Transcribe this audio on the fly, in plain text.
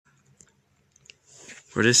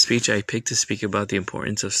For this speech, I picked to speak about the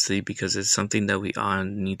importance of sleep because it's something that we all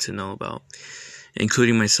need to know about,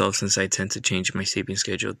 including myself, since I tend to change my sleeping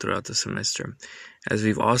schedule throughout the semester. As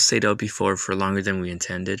we've all stayed up before for longer than we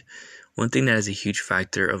intended, one thing that is a huge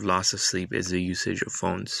factor of loss of sleep is the usage of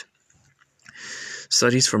phones.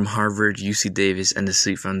 Studies from Harvard, UC Davis, and the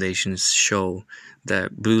Sleep Foundation show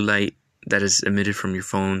that blue light that is emitted from your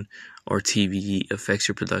phone or TV affects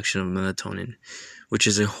your production of melatonin, which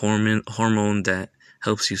is a hormone that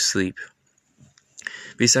helps you sleep.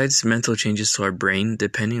 Besides mental changes to our brain,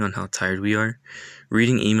 depending on how tired we are,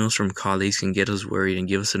 reading emails from colleagues can get us worried and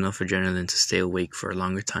give us enough adrenaline to stay awake for a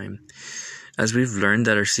longer time. As we've learned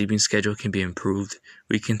that our sleeping schedule can be improved,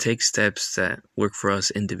 we can take steps that work for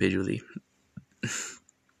us individually.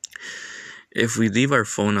 If we leave our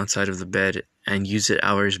phone outside of the bed and use it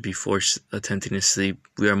hours before attempting to sleep,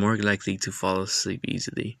 we are more likely to fall asleep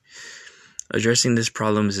easily. Addressing this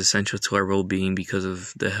problem is essential to our well-being because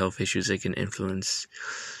of the health issues it can influence.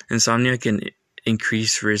 Insomnia can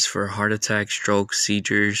increase risk for heart attack, stroke,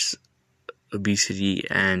 seizures, obesity,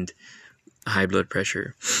 and high blood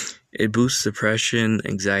pressure. It boosts depression,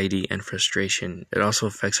 anxiety, and frustration. It also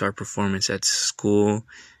affects our performance at school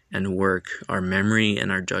and work, our memory,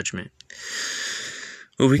 and our judgment.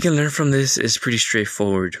 What we can learn from this is pretty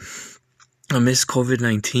straightforward. Amidst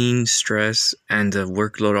COVID-19 stress and the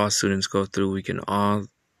workload all students go through, we can all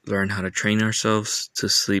learn how to train ourselves to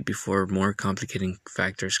sleep before more complicating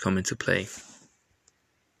factors come into play.